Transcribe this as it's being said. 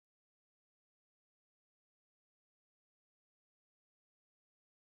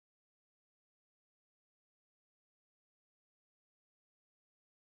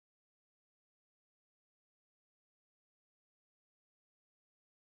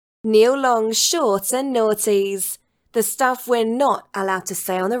Neil Long, Short and Nortys. The stuff we're not allowed to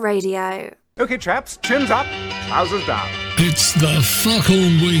say on the radio. Okay, chaps, chins up, trousers down. It's the fuck all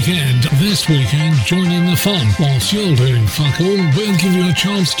weekend. This weekend, join in the fun. Whilst you're doing fuck all, we'll give you a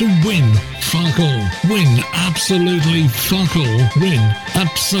chance to win fuck all. Win absolutely fuck all. Win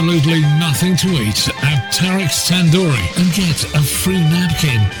absolutely nothing to eat at Tarek's Tandoori and get a free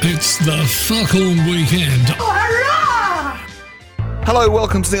napkin. It's the fuck all weekend. Hello,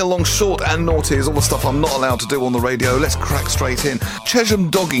 welcome to Neil Long, Short and Nortys, all the stuff I'm not allowed to do on the radio. Let's crack straight in.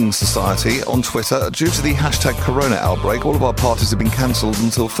 Chesham Dogging Society on Twitter. Due to the hashtag Corona outbreak, all of our parties have been cancelled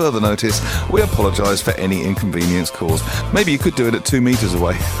until further notice. We apologise for any inconvenience caused. Maybe you could do it at 2 metres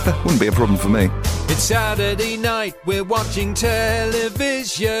away. Wouldn't be a problem for me. It's Saturday night, we're watching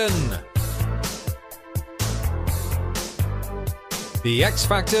television. The X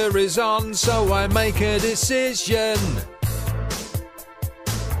Factor is on, so I make a decision.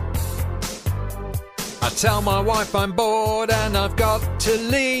 I tell my wife I'm bored and I've got to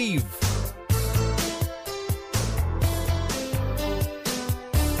leave.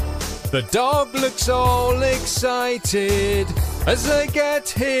 The dog looks all excited as I get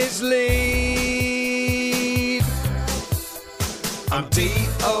his lead. I'm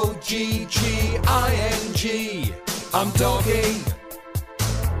D-O-G-G-I-N-G, I'm dogging.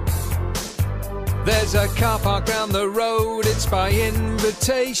 There's a car park down the road, it's by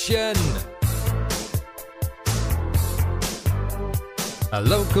invitation. A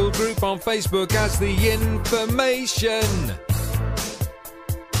local group on Facebook has the information.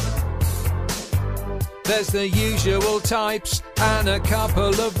 There's the usual types and a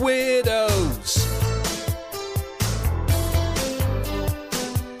couple of weirdos.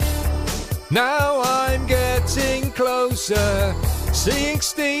 Now I'm getting closer, seeing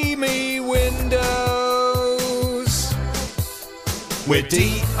steamy windows. We're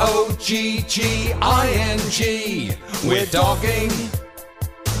D-O-G-G-I-N-G, we're dogging.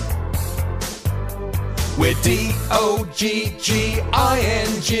 We're D-O-G-G-I-N-G,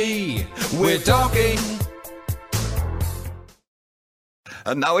 we're dogging.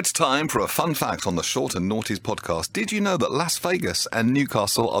 And now it's time for a fun fact on the Short and Nortys podcast. Did you know that Las Vegas and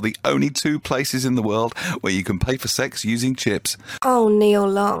Newcastle are the only 2 places in the world where you can pay for sex using chips? Oh, Neil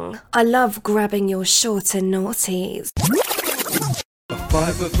Long, I love grabbing your Short and Nortys. A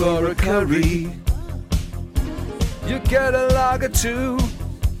fiver for a curry, you get a lager too.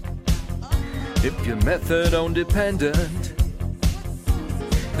 If you're methadone dependent,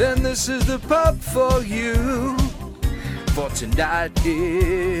 then this is the pub for you. For tonight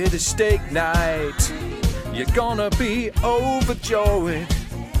it is steak night, you're gonna be overjoyed.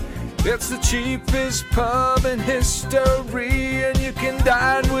 It's the cheapest pub in history, and you can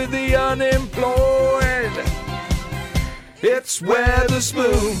dine with the unemployed. It's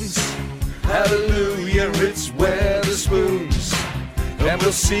Wetherspoons, hallelujah, it's Wetherspoons. And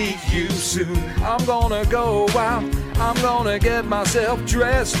we'll see you soon. I'm gonna go out, I'm gonna get myself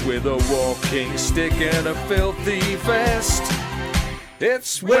dressed with a walking stick and a filthy vest.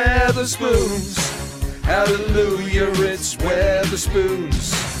 It's Wetherspoons, hallelujah, it's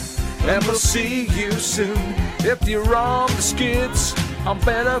Wetherspoons. And we'll see you soon. If you're on the skids on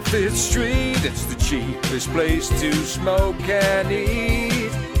Benefit Street, it's the cheapest place to smoke and eat.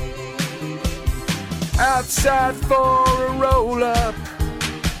 Outside for a roll-up,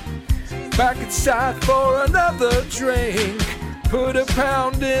 back inside for another drink. Put a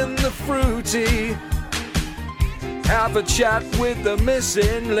pound in the fruity, have a chat with the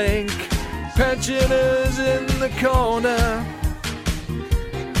missing link. Pensioners in the corner,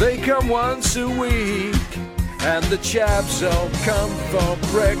 they come once a week, and the chaps all come for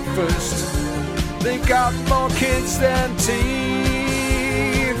breakfast. They've got more kids than teeth.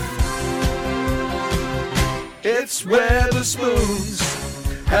 It's Wetherspoons,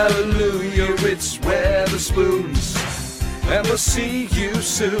 hallelujah, it's Wetherspoons. And we'll see you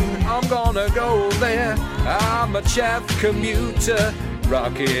soon. I'm gonna go there, I'm a chaff commuter,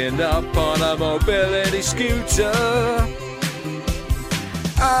 rocking up on a mobility scooter.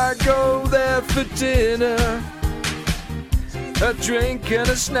 I go there for dinner, a drink and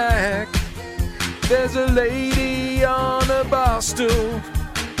a snack. There's a lady on a bar stool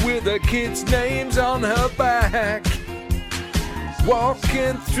with her kids' names on her back.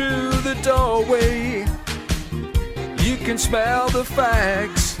 Walking through the doorway, you can smell the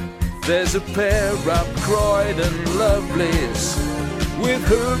fags. There's a pair of Croydon lovelies with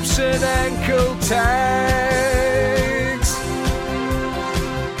hoops and ankle tags.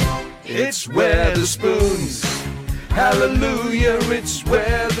 It's Wetherspoons, hallelujah, it's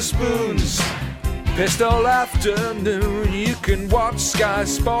Wetherspoons. pissed all afternoon. You can watch Sky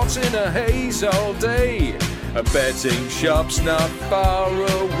Sports in a haze all day. A betting shop's not far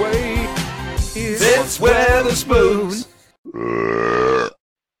away. It's Wetherspoons.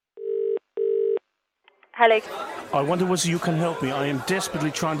 Hello. I wonder whether you can help me. I am desperately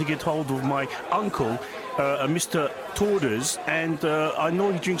trying to get hold of my uncle, Mr. Nortys, and I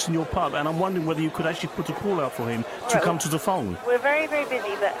know he drinks in your pub, and I'm wondering whether you could actually put a call out for him to come to the phone. We're very, very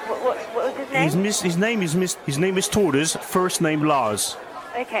busy, but what was his name? His name is Nortys, first name Lars.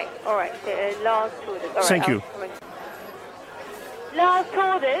 Okay, all right. Lars Nortys. All right, Thank you. Lars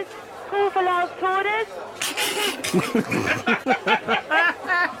Nortys. Call for Lars Nortys.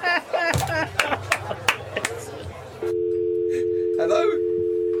 Hello?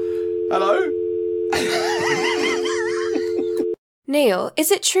 Hello? Neil,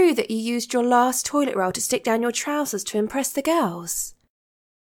 is it true that you used your last toilet roll to stick down your trousers to impress the girls?